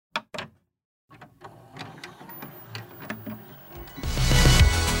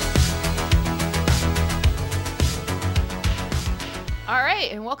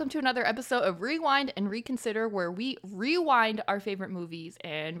right, and welcome to another episode of Rewind and Reconsider, where we rewind our favorite movies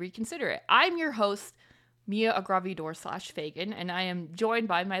and reconsider it. I'm your host, Mia Agravidor / Fagan, and I am joined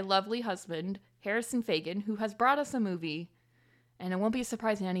by my lovely husband, Harrison Fagan, who has brought us a movie, and it won't be a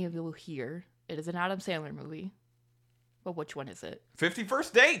surprise to any of you will hear. It is an Adam Sandler movie. But which one is it? 50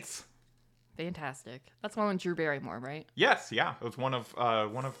 First Dates. Fantastic. That's one with Drew Barrymore, right? Yes, yeah. It was one of a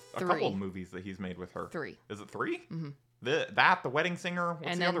Three. couple of movies that he's made with her. 3. Is it 3? Mm-hmm. The Wedding Singer. What's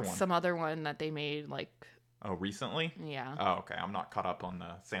and the then other one? some other one that they made, like... Oh, recently? Yeah. Oh, okay. I'm not caught up on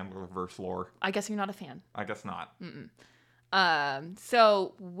the Sandler-verse lore. I guess you're not a fan. I guess not.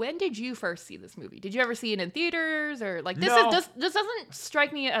 So when did you first see this movie? Did you ever see it in theaters or like this? No. This doesn't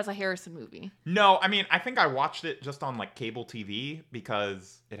strike me as a Harrison movie. No, I mean, I think I watched it just on like cable TV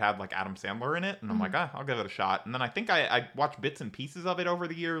because it had like Adam Sandler in it, and I'm like, I'll give it a shot. And then I think I watched bits and pieces of it over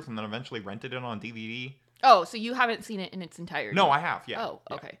the years, and then eventually rented it on DVD. Oh, so you haven't seen it in its entirety? No, I have. Yeah. Oh,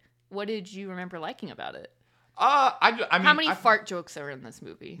 okay. What did you remember liking about it? I mean, how many fart jokes are in this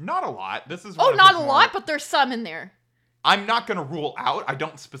movie? Not a lot. This is not a lot, but there's some in there. I'm not going to rule out. I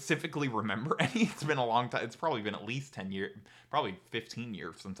don't specifically remember any. It's been a long time. It's probably been at least 10 years, probably 15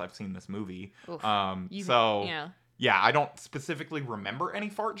 years since I've seen this movie. Oof. Yeah, I don't specifically remember any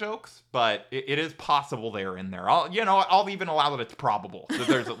fart jokes, but it is possible they're in there. I'll even allow that it's probable that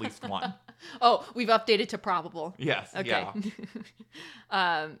there's at least one. Oh, we've updated to probable. Yes. Okay.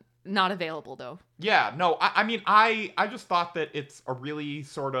 Yeah. Not available though. Yeah, no, I mean, I just thought that it's a really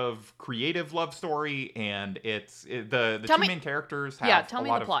sort of creative love story, and the two main characters have tell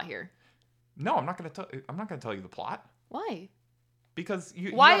me the plot here. No, I'm not going to tell you the plot. Why? Because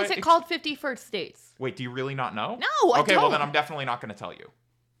why is it called 50 First Dates? Wait, do you really not know? No, I Okay, don't. well then I'm definitely not going to tell you.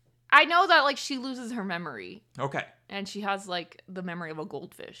 I know that like she loses her memory. Okay. And she has like the memory of a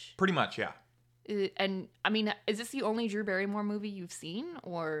goldfish. Pretty much, yeah. And I mean, is this the only Drew Barrymore movie you've seen,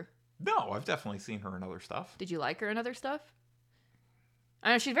 or? No, I've definitely seen her in other stuff. Did you like her in other stuff?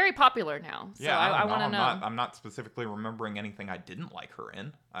 I know she's very popular now, so yeah, I want to know. I'm not specifically remembering anything I didn't like her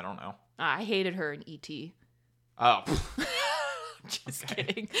in. I don't know. I hated her in E.T. Oh. Just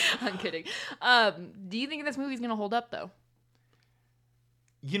kidding. I'm kidding. Do you think this movie's gonna hold up though?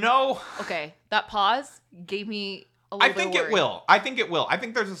 Okay, that pause gave me a little bit of worry. I think it will. I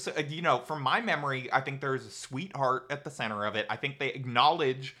think there's from my memory, I think there's a sweetheart at the center of it. I think they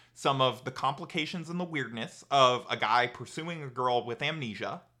acknowledge some of the complications and the weirdness of a guy pursuing a girl with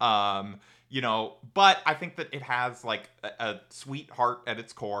amnesia. But I think that it has like a sweetheart at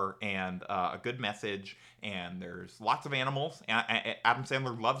its core and a good message. And there's lots of animals. Adam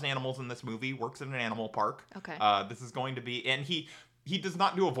Sandler loves animals in this movie. Works at an animal park. Okay. This is going to be, and he does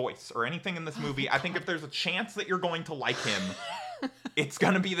not do a voice or anything in this movie. I think if there's a chance that you're going to like him, it's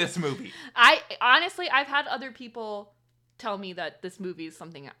going to be this movie. I've had other people tell me that this movie is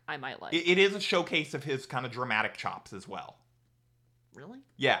something I might like. It is a showcase of his kind of dramatic chops as well. Really?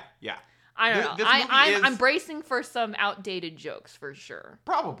 Yeah. I don't know. I'm bracing for some outdated jokes for sure.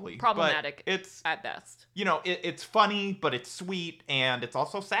 Probably. Problematic it's at best. It's funny, but it's sweet, and it's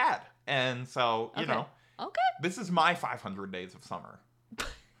also sad. And so, Okay. This is my 500 Days of Summer.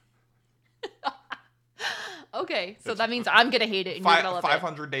 Okay, so that means I'm going to hate it and you're going to love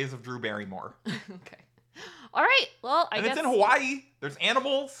 500 Days of Drew Barrymore. Okay. All right, well, I guess... it's in Hawaii. There's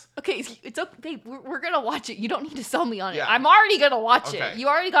animals. Okay, it's okay. We're going to watch it. You don't need to sell me on it. Yeah. I'm already going to watch Okay. it. You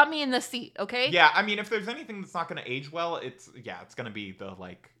already got me in the seat, okay? Yeah, I mean, if there's anything that's not going to age well, it's going to be the,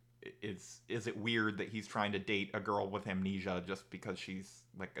 like, is it weird that he's trying to date a girl with amnesia just because she's,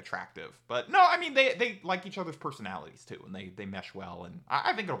 like, attractive? But, no, I mean, they like each other's personalities, too, and they mesh well, and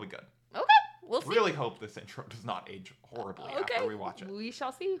I think it'll be good. Okay, we'll see. Really hope this intro does not age horribly after we watch it. We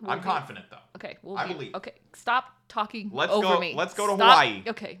shall see. I'm confident, though. Okay, I believe. Okay, stop talking me. Let's go to Stop. Hawaii.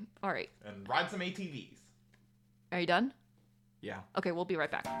 Okay, all right. And ride some ATVs. Are you done? Yeah. Okay, we'll be right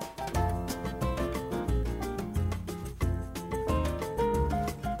back.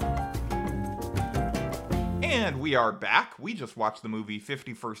 And we are back. We just watched the movie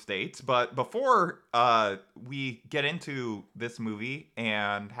 50 First Dates, but before we get into this movie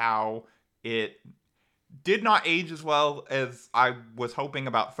and how it did not age as well as I was hoping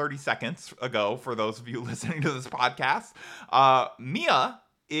about 30 seconds ago, for those of you listening to this podcast, Mia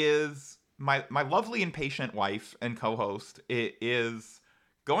is my lovely and patient wife and co-host. It is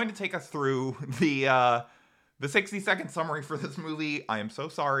going to take us through the 60-second summary for this movie. I am so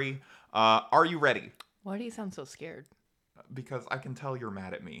sorry. Are you ready? Why do you sound so scared? Because I can tell you're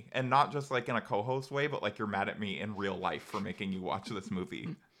mad at me. And not just like in a co-host way, but like you're mad at me in real life for making you watch this movie.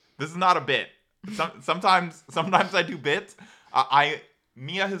 This is not a bit. Sometimes I do bits.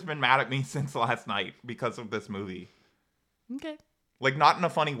 Mia has been mad at me since last night because of this movie. Okay. Like, not in a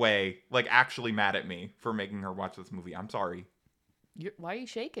funny way. Like, actually mad at me for making her watch this movie. I'm sorry. Why are you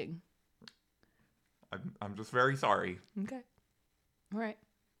shaking? I'm just very sorry. Okay. All right.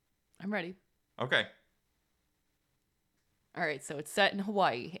 I'm ready. Okay. All right, so it's set in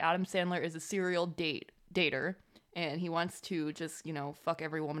Hawaii. Adam Sandler is a serial dater, and he wants to just, fuck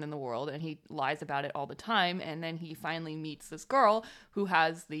every woman in the world, and he lies about it all the time, and then he finally meets this girl who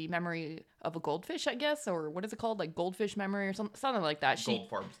has the memory of a goldfish, I guess, or what is it called? Like goldfish memory or something like that.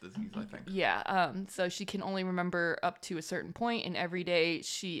 Goldfarb's disease, I think. Yeah, so she can only remember up to a certain point, and every day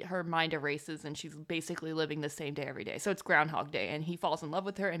her mind erases, and she's basically living the same day every day. So it's Groundhog Day, and he falls in love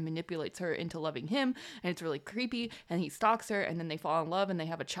with her and manipulates her into loving him, and it's really creepy, and he stalks her, and then they fall in love, and they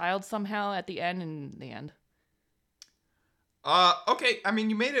have a child somehow at the end, and the end. Okay. I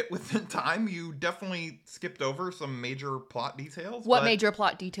mean, you made it within time. You definitely skipped over some major plot details. What major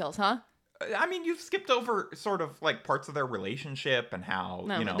plot details, huh? I mean, you've skipped over sort of like parts of their relationship and how,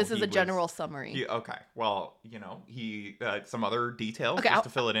 No, this is a general summary. Okay. Well, he some other details Okay, just to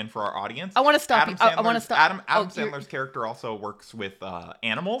fill it in for our audience. I want to stop you. I want to stop. Adam Sandler's character also works with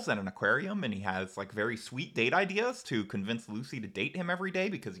animals and an aquarium, and he has like very sweet date ideas to convince Lucy to date him every day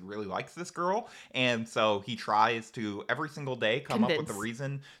because he really likes this girl. And so he tries to every single day come up with a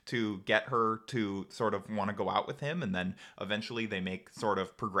reason to get her to sort of want to go out with him. And then eventually they make sort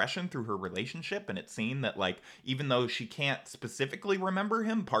of progression through her relationship, and it's seen that like even though she can't specifically remember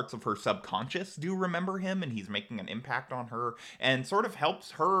him, parts of her subconscious do remember him, and he's making an impact on her and sort of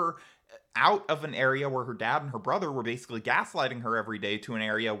helps her out of an area where her dad and her brother were basically gaslighting her every day to an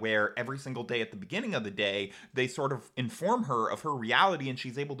area where every single day at the beginning of the day they sort of inform her of her reality, and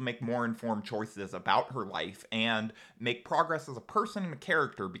she's able to make more informed choices about her life and make progress as a person and a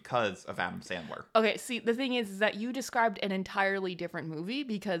character because of Adam Sandler. Okay, see, the thing is that you described an entirely different movie,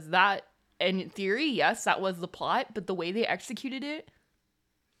 because that, in theory, yes, that was the plot, but the way they executed it,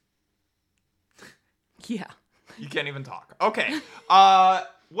 yeah. You can't even talk. Okay.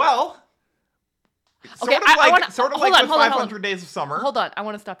 Well, okay, sort of like with 500 Days of Summer. Hold on, I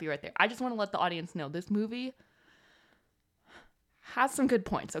want to stop you right there. I just want to let the audience know this movie has some good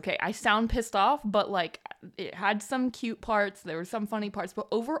points. Okay, I sound pissed off, but like it had some cute parts. There were some funny parts, but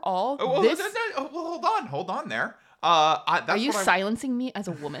overall, hold on there. Are you silencing me as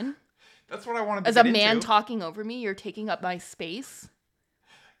a woman? That's what I wanted to as get a man into. talking over me. You're taking up my space.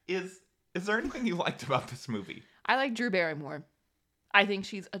 Is there anything you liked about this movie? I like Drew Barrymore. I think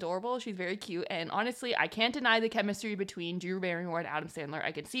she's adorable. She's very cute. And honestly, I can't deny the chemistry between Drew Barrymore and Adam Sandler.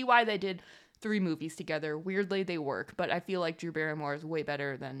 I can see why they did 3 movies together. Weirdly, they work. But I feel like Drew Barrymore is way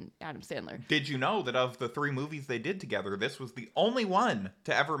better than Adam Sandler. Did you know that of the 3 movies they did together, this was the only one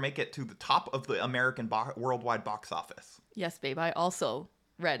to ever make it to the top of the American worldwide box office? Yes, babe. I also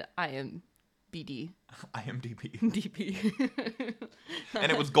read IMDb. DP.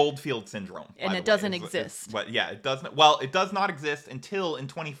 And it was Goldfield syndrome. And it doesn't exist. But yeah, it doesn't. Well, it does not exist until in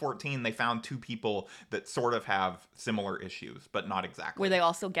 2014 they found 2 people that sort of have similar issues, but not exactly. Were they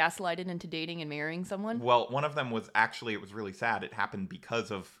also gaslighted into dating and marrying someone? Well, one of them was actually, it was really sad. It happened because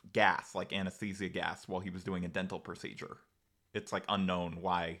of gas, like anesthesia gas, while he was doing a dental procedure. It's like unknown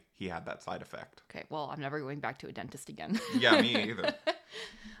why he had that side effect. Okay, well, I'm never going back to a dentist again. Yeah, me either.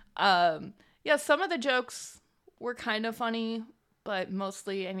 Yeah, some of the jokes were kind of funny, but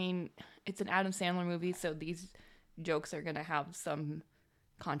mostly, I mean, it's an Adam Sandler movie, so these jokes are going to have some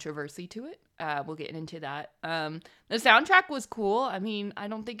controversy to it. We'll get into that. The soundtrack was cool. I mean, I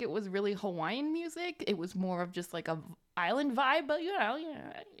don't think it was really Hawaiian music. It was more of just like a island vibe, but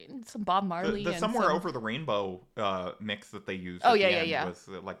some Bob Marley. The Somewhere Over the Rainbow mix that they used. Oh, yeah. Was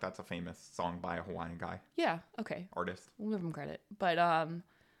like, that's a famous song by a Hawaiian guy. Yeah, okay. Artist. We'll give him credit. But,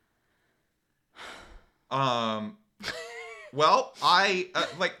 well, I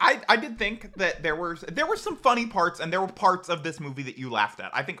did think that there were some funny parts, and there were parts of this movie that you laughed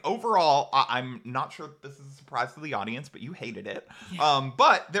at. I think overall, I'm not sure this is a surprise to the audience, but you hated it. Yeah.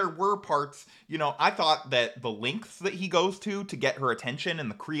 But there were parts, I thought that the lengths that he goes to get her attention and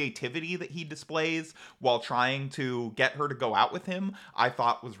the creativity that he displays while trying to get her to go out with him, I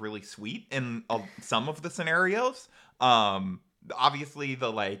thought was really sweet in some of the scenarios. Obviously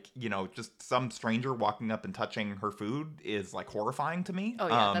the just some stranger walking up and touching her food is like horrifying to me. Oh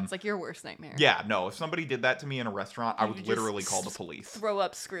yeah, that's like your worst nightmare. Yeah, no, if somebody did that to me in a restaurant, I would literally call the police. Throw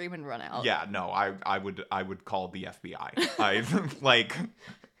up, scream, and run out. Yeah, no, I would call the FBI. I like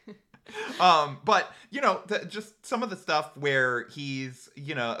but just some of the stuff where he's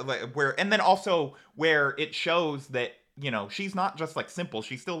and then also where it shows that she's not just like simple.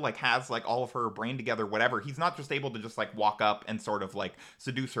 She still like has like all of her brain together, whatever. He's not just able to just like walk up and sort of like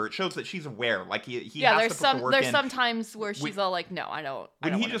seduce her. It shows that she's aware. Like he has to put the work there's in. some times where she's all like, no, I don't.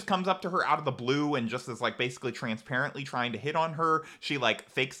 When he just comes up to her out of the blue and just is like basically transparently trying to hit on her, she like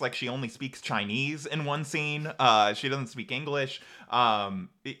fakes like she only speaks Chinese in one scene. She doesn't speak English. And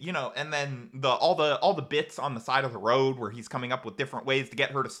then all the bits on the side of the road where he's coming up with different ways to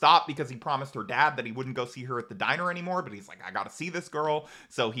get her to stop because he promised her dad that he wouldn't go see her at the diner anymore, but he's like, I gotta see this girl.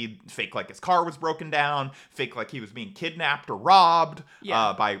 So he'd fake like his car was broken down, fake like he was being kidnapped or robbed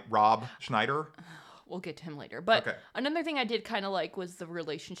by Rob Schneider. We'll get to him later. But okay. Another thing I did kind of like was the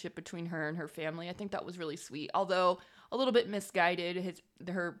relationship between her and her family. I think that was really sweet, although a little bit misguided.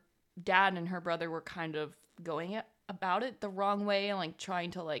 Her dad and her brother were kind of going about it the wrong way, like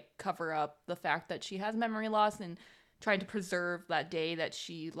trying to like cover up the fact that she has memory loss and trying to preserve that day that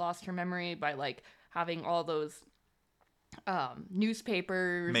she lost her memory by like having all those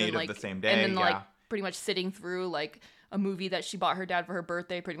newspapers made and, like, of the same day, and then like pretty much sitting through like a movie that she bought her dad for her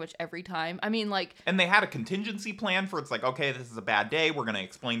birthday pretty much every time. I mean, like... And they had a contingency plan for, it's like, okay, this is a bad day. We're going to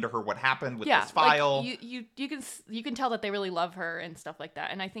explain to her what happened with this file. Like you can tell that they really love her and stuff like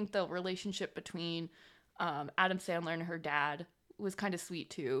that. And I think the relationship between Adam Sandler and her dad was kind of sweet,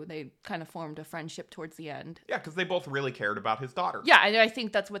 too. They kind of formed a friendship towards the end. Yeah, because they both really cared about his daughter. Yeah, and I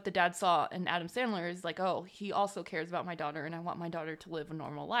think that's what the dad saw in Adam Sandler is like, oh, he also cares about my daughter, and I want my daughter to live a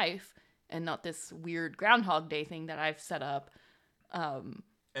normal life. And not this weird Groundhog Day thing that I've set up. And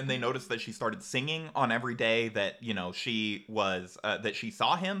they noticed that she started singing on every day that, she was, that she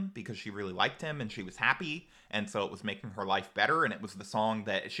saw him because she really liked him and she was happy. And so it was making her life better. And it was the song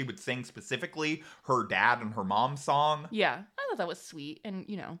that she would sing specifically, her dad and her mom's song. Yeah, I thought that was sweet. And,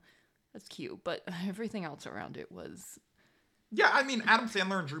 that's cute. But everything else around it was... Yeah, I mean, Adam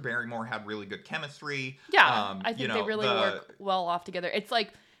Sandler and Drew Barrymore had really good chemistry. Yeah, I think they really work well off together. It's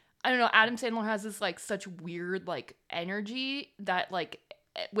like... I don't know, Adam Sandler has this, like, such weird, like, energy that, like,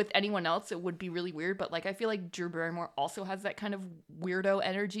 with anyone else, it would be really weird. But, like, I feel like Drew Barrymore also has that kind of weirdo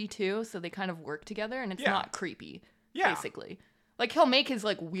energy, too. So they kind of work together, and it's not creepy, basically. Like, he'll make his,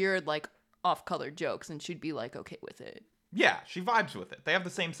 like, weird, like, off-color jokes, and she'd be, like, okay with it. Yeah, she vibes with it. They have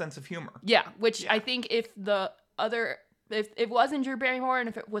the same sense of humor. Yeah, which I think if it wasn't Drew Barrymore and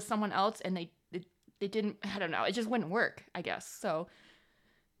if it was someone else and they didn't, I don't know, it just wouldn't work, I guess. So...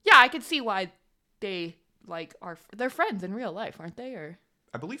 Yeah, I could see why they like they're friends in real life, aren't they? Or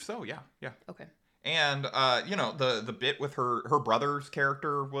I believe so. Yeah. Okay. And the bit with her brother's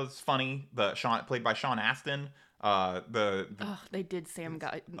character was funny. Played by Sean Astin. They did Sam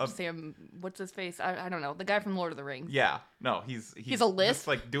what's his face? I don't know, the guy from Lord of the Rings. Yeah, no, he's a lisp just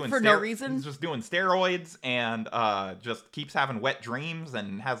like doing for no reason. He's just doing steroids and just keeps having wet dreams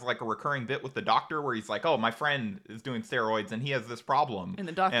and has like a recurring bit with the doctor where he's like, oh, my friend is doing steroids and he has this problem, and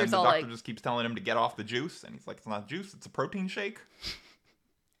the doctor just keeps telling him to get off the juice, and he's like, it's not juice, it's a protein shake.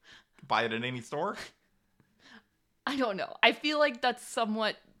 Buy it at any store. I don't know. I feel like that's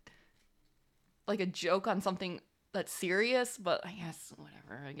somewhat like a joke on something that's serious, but I guess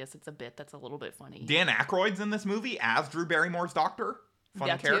whatever. I guess it's a bit that's a little bit funny. Dan Aykroyd's in this movie as Drew Barrymore's doctor.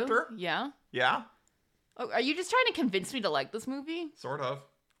 Fun character. Yeah. Yeah. Oh, are you just trying to convince me to like this movie? Sort of.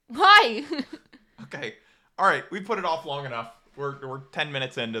 Why? Okay. All right. We put it off long enough. We're 10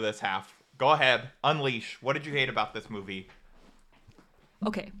 minutes into this half. Go ahead. Unleash. What did you hate about this movie?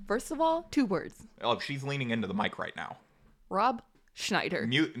 Okay. First of all, 2 words. Oh, she's leaning into the mic right now. Rob Schneider.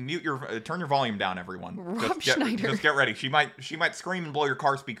 Turn your volume down, everyone. Rob Schneider. Just get ready. She might scream and blow your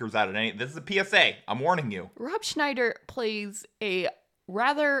car speakers out at any. This is a PSA. I'm warning you. Rob Schneider plays a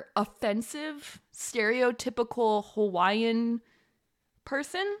rather offensive, stereotypical Hawaiian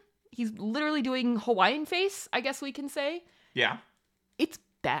person. He's literally doing Hawaiian face, I guess we can say. Yeah. It's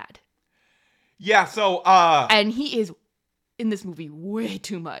bad. Yeah, so and he is in this movie way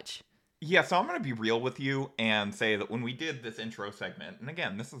too much. Yeah, so I'm going to be real with you and say that when we did this intro segment, and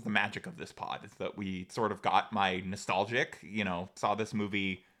again, this is the magic of this pod, is that we sort of got my nostalgic, saw this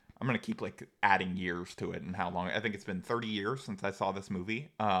movie. I'm going to keep like adding years to it and how long. I think it's been 30 years since I saw this movie.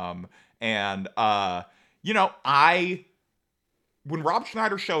 When Rob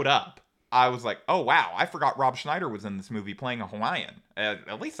Schneider showed up, I was like, oh, wow, I forgot Rob Schneider was in this movie playing a Hawaiian.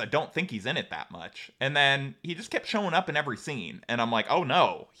 At least I don't think he's in it that much. And then he just kept showing up in every scene. And I'm like, oh,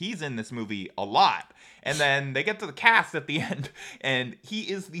 no, he's in this movie a lot. And then they get to the cast at the end, and he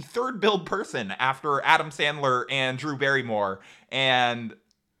is the third billed person after Adam Sandler and Drew Barrymore. And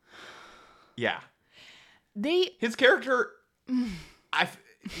yeah. His character,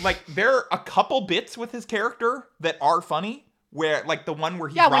 there are a couple bits with his character that are funny. where like the one where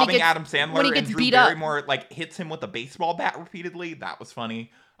he's Yeah, when he robbing gets- Adam Sandler when he and gets Drew beat up. Barrymore like hits him with a baseball bat repeatedly. That was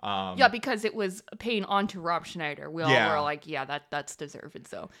funny. Yeah, because it was paying on to Rob Schneider. We all Yeah. were like, yeah, that's deserved.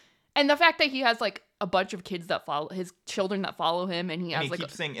 So, and the fact that he has like a bunch of kids that follow his children that follow him, and he and has he like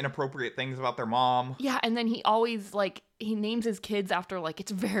keeps saying inappropriate things about their mom. yeah, and then he always like he names his kids after like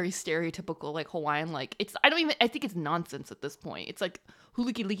it's very stereotypical like Hawaiian like it's I think it's nonsense at this point. It's like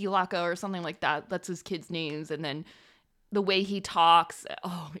Huliki Liki Laka or something like that. That's his kids' names, and then the way he talks,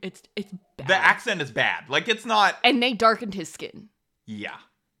 oh, it's bad. The accent is bad. Like it's not. And they darkened his skin. Yeah.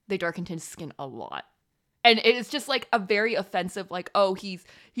 They darkened his skin a lot. And it's just like a very offensive, like, oh, he's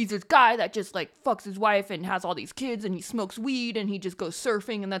this guy that just like fucks his wife and has all these kids and he smokes weed and he just goes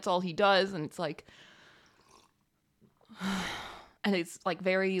surfing and that's all he does. And it's like, and it's like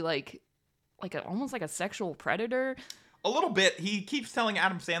very like almost like a sexual predator. A little bit. He keeps telling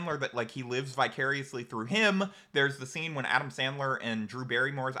Adam Sandler that like he lives vicariously through him. There's the scene when Adam Sandler and Drew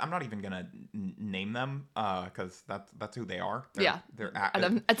Barrymore's. I'm not even gonna name them because that's who they are. They're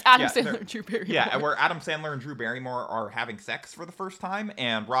It's Adam yeah, Sandler and Drew Barrymore. Yeah, where Adam Sandler and Drew Barrymore are having sex for the first time,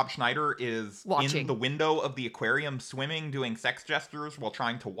 and Rob Schneider is Watching. in the window of the aquarium swimming, doing sex gestures while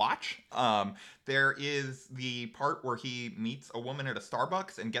trying to watch. There is the part where he meets a woman at a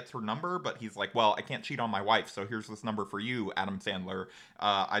Starbucks and gets her number, but he's like, well, I can't cheat on my wife, so here's this number for you, Adam Sandler.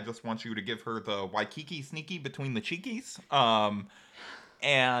 I just want you to give her the Waikiki sneaky between the cheekies.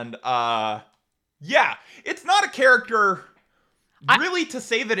 Yeah, it's not a character. Really, to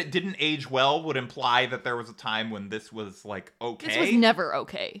say that it didn't age well would imply that there was a time when this was, like, okay. This was never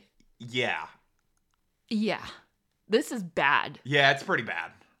okay. Yeah. Yeah. This is bad. Yeah, it's pretty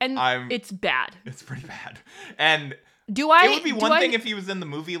bad. And it's bad. It's pretty bad. And it would be one thing if he was in the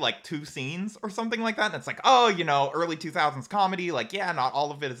movie, like, 2 scenes or something like that, and it's like, oh, you know, early 2000s comedy, like, yeah, not all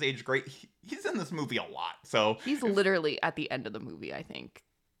of it is aged great. He's in this movie a lot, so. He's literally at the end of the movie, I think.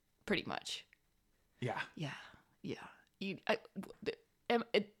 Pretty much. Yeah. Yeah.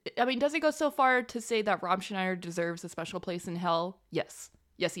 I mean, does it go so far to say that Rob Schneider deserves a special place in hell? Yes.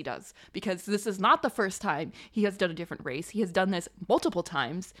 Yes, he does. Because this is not the first time he has done a different race. He has done this multiple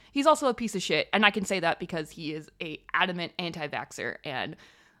times. He's also a piece of shit. And I can say that because he is a adamant anti-vaxxer. And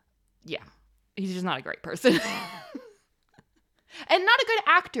yeah, he's just not a great person. And not a good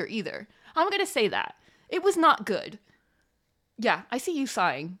actor either. I'm going to say that. It was not good. Yeah, I see you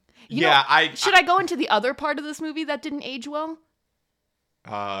sighing. Should I go into the other part of this movie that didn't age well?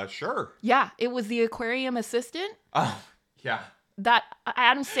 Sure. Yeah, it was the aquarium assistant. Oh, yeah. That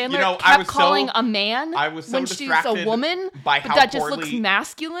Adam Sandler kept calling a man when she's a woman, by but how that just poorly, looks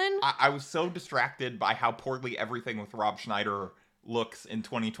masculine. I was so distracted by how poorly everything with Rob Schneider looks in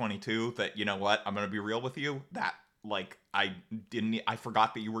 2022 that, you know what, I'm going to be real with you, that, like, I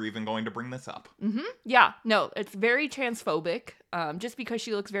forgot that you were even going to bring this up. Mm-hmm. Yeah, no, it's very transphobic. Just because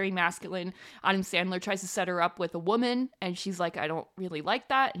she looks very masculine, Adam Sandler tries to set her up with a woman, and she's like, I don't really like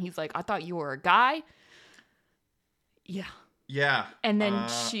that. And he's like, I thought you were a guy. Yeah. Yeah. And then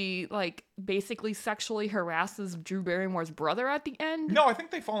she, like, basically sexually harasses Drew Barrymore's brother at the end. No, I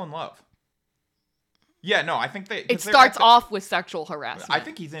think they fall in love. Yeah, no, I think they... It starts off with sexual harassment. I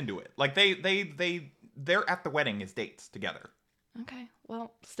think he's into it. Like, they're at the wedding as dates together. Okay,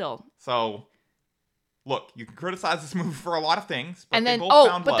 well, still. So, look, you can criticize this movie for a lot of things, but and then, they both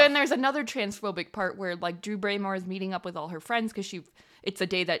found love. Then there's another transphobic part where, like, Drew Barrymore is meeting up with all her friends because it's a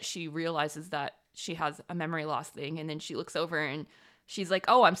day that she realizes that she has a memory loss thing, and then she looks over and she's like,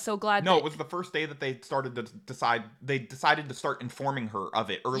 oh, I'm so glad it was the first day that they decided to start informing her of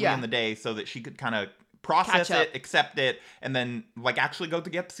it early in the day so that she could kind of process it, accept it, and then, like, actually go to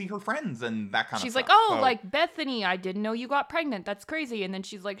get to see her friends and that kind of stuff. She's like, oh, like, Bethany, I didn't know you got pregnant. That's crazy. And then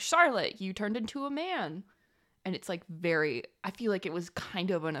she's like, Charlotte, you turned into a man. And it's, like, I feel like it was kind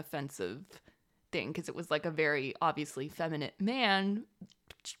of an offensive thing because it was, like, a very obviously feminine man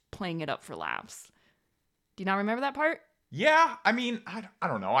playing it up for laughs. Do you not remember that part? Yeah, I mean, I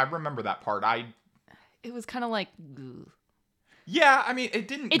don't know. I remember that part. It was kind of like... Ugh. Yeah, I mean, it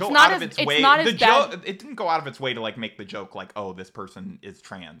didn't go out of its way. It didn't go out of its way to, like, make the joke, like, oh, this person is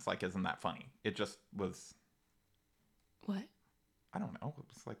trans. Like, isn't that funny? It just was... What? I don't know. It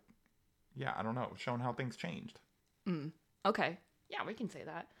was like, yeah, I don't know. It was showing how things changed. Okay. Yeah, we can say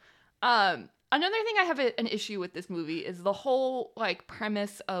that. Another thing I have an issue with this movie is the whole, like,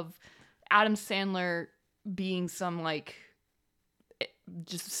 premise of Adam Sandler being some, like,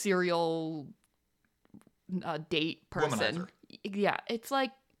 just serial date person. Womanizer. Yeah, it's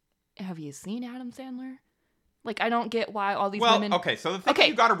like, have you seen Adam Sandler? Like, I don't get why all these women... Okay, so the thing that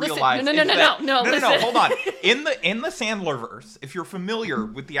you gotta realize No, hold on. In the Sandlerverse, if you're familiar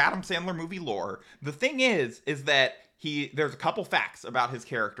with the Adam Sandler movie lore, the thing is that there's a couple facts about his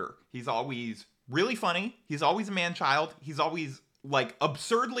character. He's always really funny. He's always a man-child. He's always like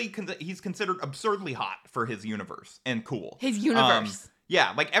he's considered absurdly hot for his universe and cool. His universe.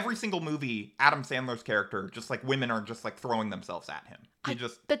 Yeah, like every single movie, Adam Sandler's character, just like women are just like throwing themselves at him.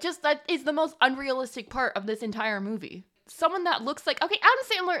 That is the most unrealistic part of this entire movie. Someone that looks like, okay,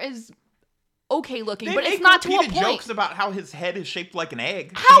 Adam Sandler is okay looking, but it's not to a point. Jokes about how his head is shaped like an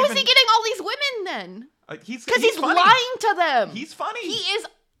egg. How is he getting all these women then? Because he's lying to them. He's funny. He is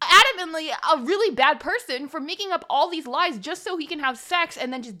adamantly a really bad person for making up all these lies just so he can have sex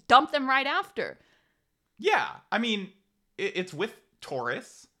and then just dump them right after. Yeah, I mean, it's with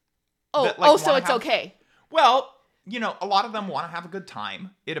Taurus. So it's okay. Well, a lot of them want to have a good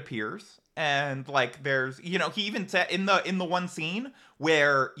time, it appears. And like there's, he even said in the one scene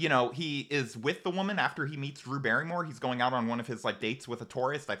where, he is with the woman after he meets Drew Barrymore, he's going out on one of his like dates with a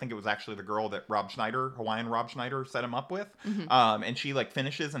tourist. I think it was actually the girl that Hawaiian Rob Schneider set him up with. Mm-hmm. And she like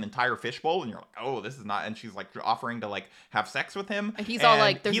finishes an entire fishbowl and you're like, oh, this is not, and she's like offering to like have sex with him. And he's all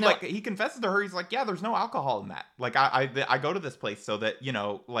like, he confesses to her, he's like, yeah, there's no alcohol in that. Like I go to this place so that,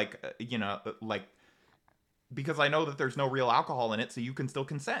 because I know that there's no real alcohol in it, so you can still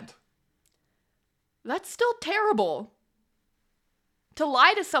consent. That's still terrible. To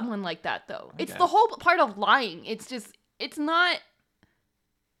lie to someone like that, though. It's the whole part of lying. It's just, it's not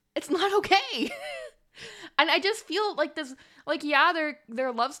okay. And I just feel like this, like, yeah,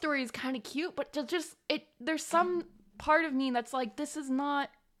 their love story is kind of cute, but there's some part of me that's like, this is not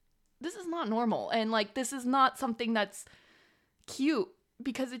normal. And like, this is not something that's cute.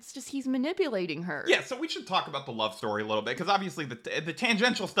 Because it's just, he's manipulating her. Yeah, so we should talk about the love story a little bit, because obviously the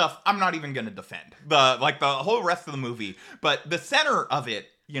tangential stuff, I'm not even going to defend. The whole rest of the movie. But the center of it,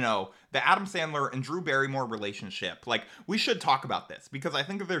 the Adam Sandler and Drew Barrymore relationship, like, we should talk about this, because I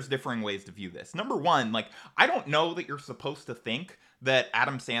think that there's differing ways to view this. Number one, like, I don't know that you're supposed to think that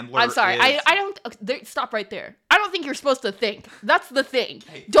Adam Sandler I'm sorry, I don't, stop right there. I don't think you're supposed to think. That's the thing.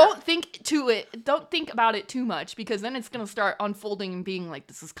 Hey, don't think about it too much, because then it's going to start unfolding and being like,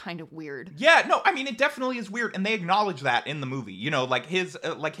 this is kind of weird. Yeah, no, I mean, it definitely is weird, and they acknowledge that in the movie. Like his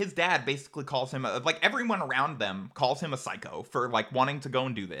dad basically calls him, like everyone around them calls him a psycho for like wanting to go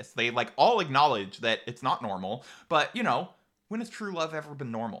and do this. They like all acknowledge that it's not normal, but when has true love ever been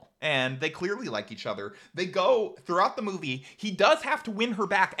normal? And they clearly like each other. They go throughout the movie. He does have to win her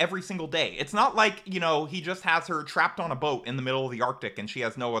back every single day. It's not like, he just has her trapped on a boat in the middle of the Arctic and she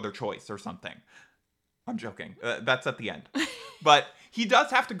has no other choice or something. I'm joking. That's at the end. But he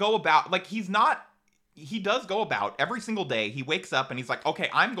does have to go about, like, he does go about every single day. He wakes up and he's like, okay,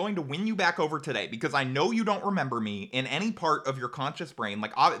 I'm going to win you back over today because I know you don't remember me in any part of your conscious brain.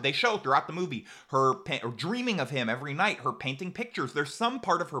 Like, they show throughout the movie her dreaming of him every night, her painting pictures. There's some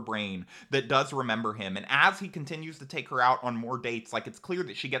part of her brain that does remember him. And as he continues to take her out on more dates, like, it's clear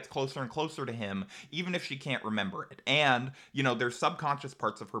that she gets closer and closer to him, even if she can't remember it. And, there's subconscious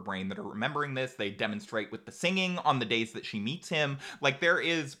parts of her brain that are remembering this. They demonstrate with the singing on the days that she meets him. Like, there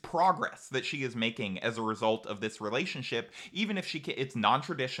is progress that she is making as a result of this relationship, even if it's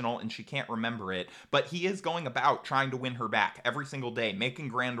non-traditional and she can't remember it, but he is going about trying to win her back every single day, making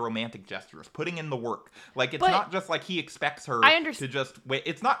grand romantic gestures, putting in the work. Like, it's not just like he expects her to just wait.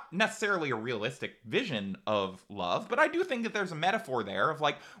 It's not necessarily a realistic vision of love, but I do think that there's a metaphor there of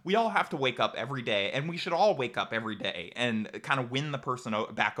like, we all have to wake up every day, and we should all wake up every day and kind of win the person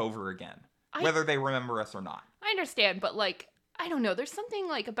back over again, whether they remember us or not. I understand, but like, I don't know. There's something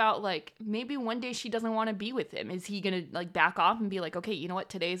like about like maybe one day she doesn't want to be with him. Is he gonna like back off and be like, okay, you know what,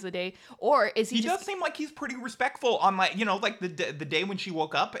 today's the day? Or is he? He does seem like he's pretty respectful on like like the day when she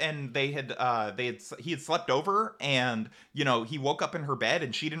woke up and he had slept over and he woke up in her bed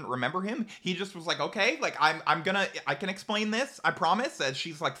and she didn't remember him. He just was like, okay, like I can explain this, I promise. As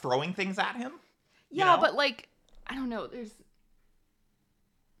she's like throwing things at him. Yeah, but like I don't know.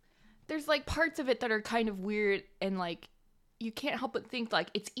 There's like parts of it that are kind of weird and like. You can't help but think, like,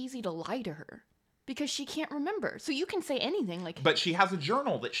 it's easy to lie to her because she can't remember. So you can say anything, like... But she has a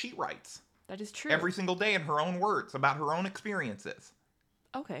journal that she writes. That is true. Every single day in her own words about her own experiences.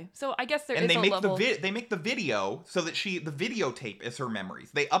 Okay, so I guess they make the video so that the videotape is her memories.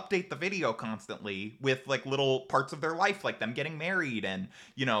 They update the video constantly with, like, little parts of their life, like them getting married and,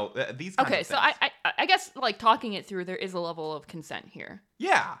 these kinds of things. Okay, so I guess, like, talking it through, there is a level of consent here.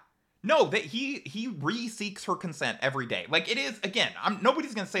 Yeah. No, that he re-seeks her consent every day. Like, it is, again,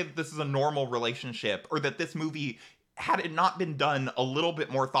 nobody's going to say that this is a normal relationship or that this movie, had it not been done a little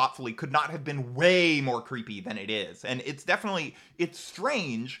bit more thoughtfully, could not have been way more creepy than it is. And it's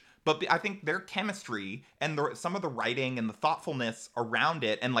strange, but I think their chemistry and some of the writing and the thoughtfulness around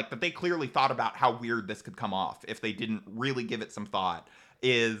it, and like that they clearly thought about how weird this could come off if they didn't really give it some thought,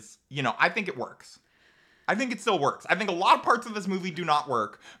 is, I think it works. I think it still works. I think a lot of parts of this movie do not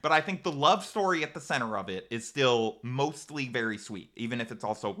work, but I think the love story at the center of it is still mostly very sweet, even if it's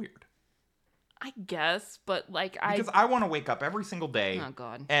also weird. I guess, but because I want to wake up every single day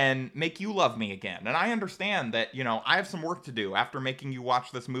and make you love me again. And I understand that, I have some work to do after making you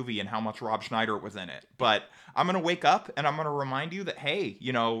watch this movie and how much Rob Schneider was in it. But I'm going to wake up and I'm going to remind you that, hey,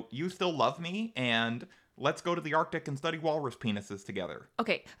 you still love me, and let's go to the Arctic and study walrus penises together.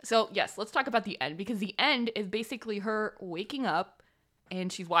 Okay, so yes, let's talk about the end, because the end is basically her waking up and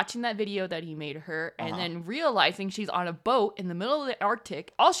she's watching that video that he made her, and then realizing she's on a boat in the middle of the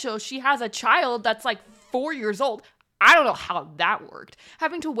Arctic. Also, she has a child that's 4 years old. I don't know how that worked.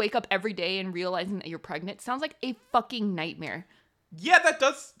 Having to wake up every day and realizing that you're pregnant sounds like a fucking nightmare. Yeah, that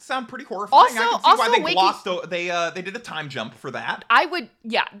does sound pretty horrifying. I can see why they did a time jump for that.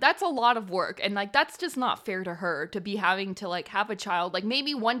 That's a lot of work, and that's just not fair to her to be having to have a child.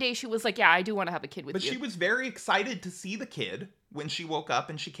 Maybe one day she was I do want to have a kid with you. But she was very excited to see the kid when she woke up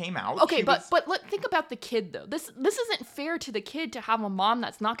and she came out. Okay, but think about the kid though. This isn't fair to the kid to have a mom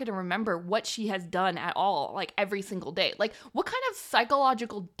that's not going to remember what she has done at all, every single day. What kind of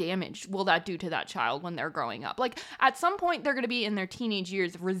psychological damage will that do to that child when they're growing up? At some point they're going to be in their teenage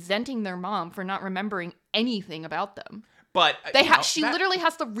years resenting their mom for not remembering anything about them. But she literally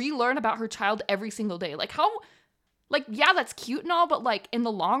has to relearn about her child every single day. Yeah, that's cute and all, but in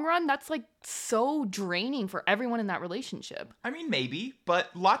the long run, that's so draining for everyone in that relationship. I mean, maybe, but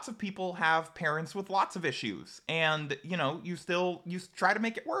lots of people have parents with lots of issues, and you try to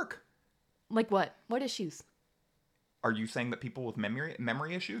make it work. Like what? What issues? Are you saying that people with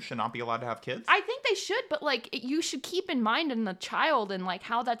memory issues should not be allowed to have kids? I think they should, but you should keep in mind in the child and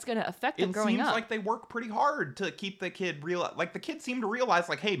how that's going to affect them growing up. It seems like they work pretty hard to keep the kid real. The kids seem to realize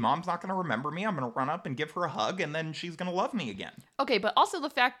hey, mom's not going to remember me. I'm going to run up and give her a hug, and then she's going to love me again. Okay, but also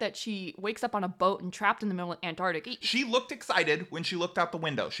the fact that she wakes up on a boat and trapped in the middle of Antarctic. She looked excited when she looked out the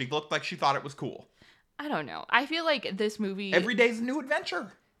window. She looked like she thought it was cool. I don't know. I feel like this movie... Every day's a new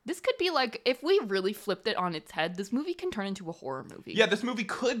adventure. This could be if we really flipped it on its head, this movie can turn into a horror movie. Yeah, this movie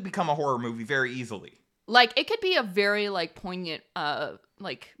could become a horror movie very easily. It could be a very poignant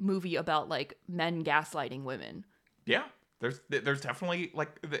movie about men gaslighting women. Yeah. There's definitely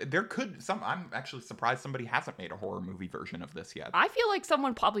there could I'm actually surprised somebody hasn't made a horror movie version of this yet. I feel like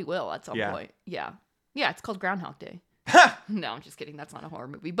someone probably will at some point. Yeah. Yeah, it's called Groundhog Day. No, I'm just kidding. That's not a horror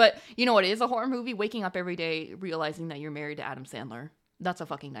movie. But you know what is a horror movie? Waking up every day realizing that you're married to Adam Sandler. That's a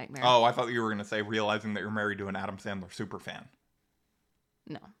fucking nightmare. Oh, I thought you were going to say realizing that you're married to an Adam Sandler superfan.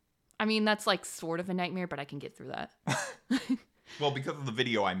 No. I mean, that's sort of a nightmare, but I can get through that. Well, because of the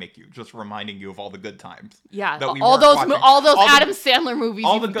video I make you, just reminding you of all the good times. Yeah, all those Adam Sandler movies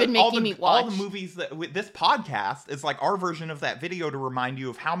you've been making me watch. All the movies with this podcast is our version of that video to remind you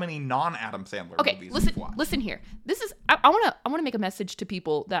of how many non-Adam Sandler movies we've watched. Listen here. This is I want to make a message to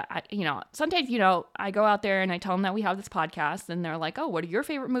people that sometimes I go out there and I tell them that we have this podcast, and they're like, "Oh, what are your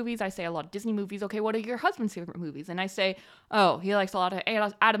favorite movies?" I say a lot of Disney movies. Okay, what are your husband's favorite movies? And I say, "Oh, he likes a lot of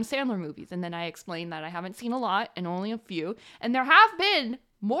Adam Sandler movies." And then I explain that I haven't seen a lot and only a few, and there have been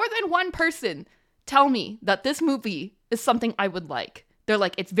more than one person tell me that this movie is something I would like. They're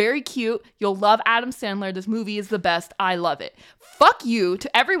like, it's very cute. You'll love Adam Sandler. This movie is the best. I love it. Fuck you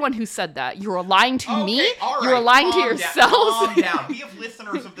to everyone who said that. You're lying to me. Right, you're lying to yourselves. Calm down. We have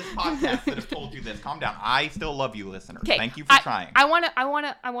listeners of this podcast that have told you this. Calm down. I still love you, listeners. Thank you for trying. I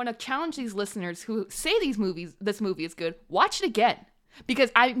want to challenge these listeners who say this movie is good. Watch it again.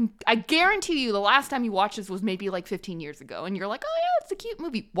 Because I guarantee you the last time you watched this was maybe 15 years ago. And you're like, oh yeah, it's a cute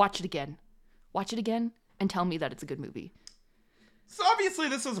movie. Watch it again. Watch it again and tell me that it's a good movie. So obviously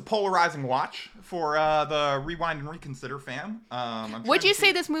this is a polarizing watch for the Rewind and Reconsider fam. Would you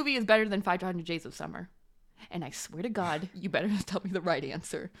say this movie is better than 500 Days of Summer? And I swear to God, you better tell me the right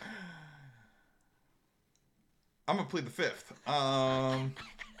answer. I'm going to plead the fifth.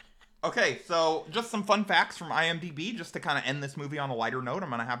 Okay, so just some fun facts from IMDb, just to kind of end this movie on a lighter note. I'm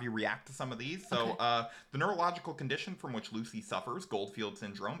going to have you react to some of these. So, the neurological condition from which Lucy suffers, Goldfield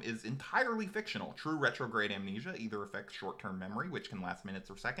syndrome, is entirely fictional. True retrograde amnesia either affects short-term memory, which can last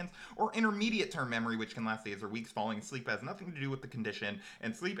minutes or seconds, or intermediate-term memory, which can last days or weeks. Falling asleep has nothing to do with the condition,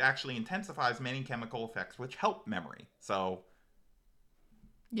 and sleep actually intensifies many chemical effects which help memory. So,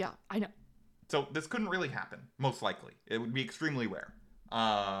 yeah, I know. So, this couldn't really happen, most likely. It would be extremely rare.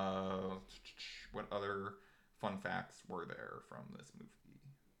 What other fun facts were there from this movie?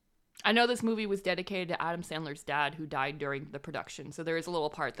 I know this movie was dedicated to Adam Sandler's dad, who died during the production. So there is a little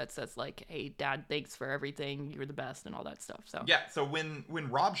part that says like, "Hey, Dad, thanks for everything. You're the best," and all that stuff. So yeah. So when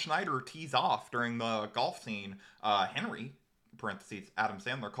Rob Schneider tees off during the golf scene, Henry (parentheses Adam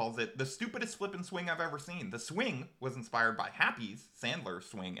Sandler) calls it the stupidest flip and swing I've ever seen. The swing was inspired by Happy's Sandler's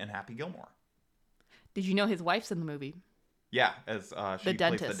swing in Happy Gilmore. Did you know his wife's in the movie? Yeah, as she plays the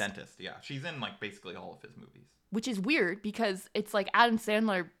dentist. dentist. Yeah, she's in like basically all of his movies. Which is weird because it's like Adam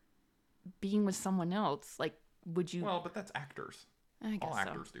Sandler being with someone else. Like, would you? Well, but that's actors. I guess All so.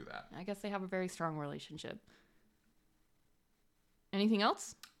 actors do that. I guess they have a very strong relationship. Anything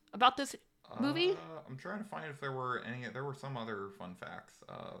else about this movie? I'm trying to find if there were any. There were some other fun facts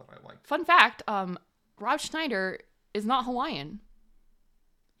that I liked. Fun fact: Rob Schneider is not Hawaiian.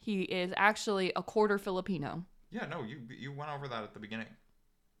 He is actually a quarter Filipino. Yeah, no, you went over that at the beginning.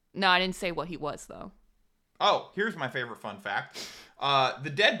 No, I didn't say what he was though. Oh, here's my favorite fun fact. The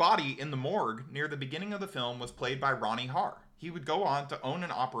dead body in the morgue near the beginning of the film was played by Ronnie Har. He would go on to own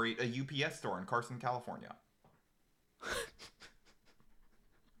and operate a UPS store in Carson, California.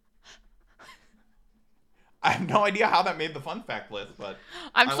 I have no idea how that made the fun fact list, but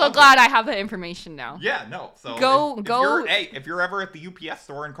I'm so glad I have that information now. Yeah, no. So go. If you're ever at the UPS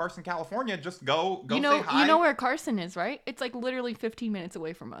store in Carson, California, just go say hi. You know where Carson is, right? It's like literally 15 minutes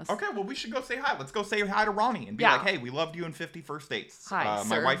away from us. Okay, well we should go say hi. Let's go say hi to Ronnie and be like, "Hey, we loved you in 50 First Dates." Hi, my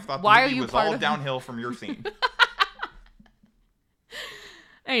sir. wife thought Why the are movie you was part all of- downhill from your scene.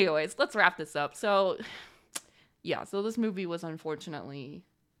 Anyways, let's wrap this up. So, yeah, so this movie was unfortunately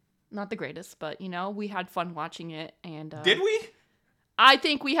not the greatest, but we had fun watching it, and Did we? I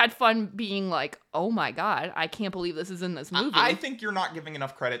think we had fun being like, "Oh my god, I can't believe this is in this movie." I think you're not giving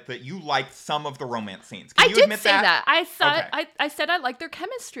enough credit that you liked some of the romance scenes. Can you did admit say that. I said Okay. I said I like their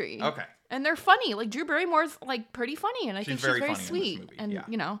chemistry. Okay. And they're funny. Like Drew Barrymore's like pretty funny, and I think she's very very funny in this sweet. movie, And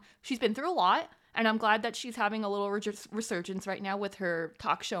yeah. she's been through a lot, and I'm glad that she's having a little resurgence right now with her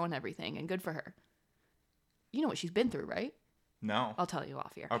talk show and everything. And good for her. You know what she's been through, right? No. I'll tell you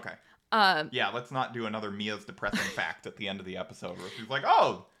off here. Okay. Yeah, let's not do another Mia's depressing fact at the end of the episode where she's like,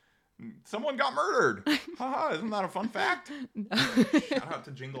 "Oh, someone got murdered." Haha, isn't that a fun fact? Shout out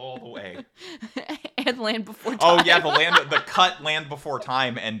to Jingle All the Way. And Land Before Time. Oh yeah, the cut Land Before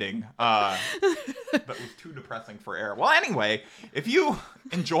Time ending. That was too depressing for air. Well, anyway, if you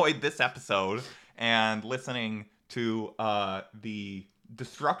enjoyed this episode and listening to the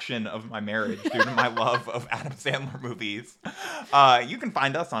destruction of my marriage due to my love of Adam Sandler movies, you can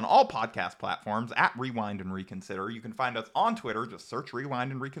find us on all podcast platforms at Rewind and Reconsider. You can find us on Twitter. Just search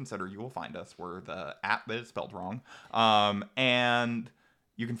Rewind and Reconsider. You will find us. We're the @ that is spelled wrong. And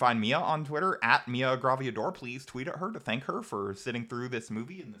you can find Mia on Twitter at Mia Agraviador. Please tweet at her to thank her for sitting through this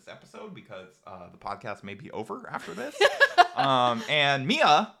movie in this episode, because the podcast may be over after this. And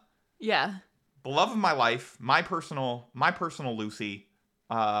Mia, Yeah. the love of my life, my personal Lucy.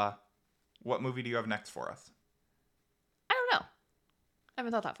 What movie do you have next for us? I don't know. I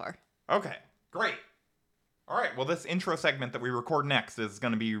haven't thought that far. Okay, great. All right, well, this intro segment that we record next is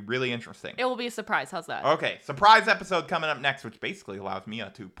going to be really interesting. It will be a surprise. How's that? Okay, surprise episode coming up next, which basically allows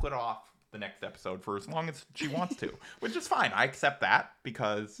Mia to put off the next episode for as long as she wants to, which is fine. I accept that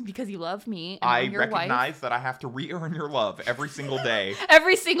because you love me. And I I'm your recognize wife. that I have to re-earn your love every single day.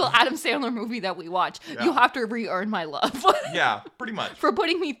 Every single Adam Sandler movie that we watch, Yeah. you have to re-earn my love. Yeah, pretty much. For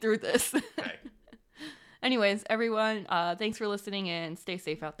putting me through this. Okay. Anyways, everyone, thanks for listening and stay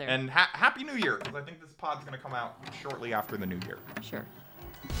safe out there. And Happy New Year, because I think this pod's going to come out shortly after the New Year. Sure.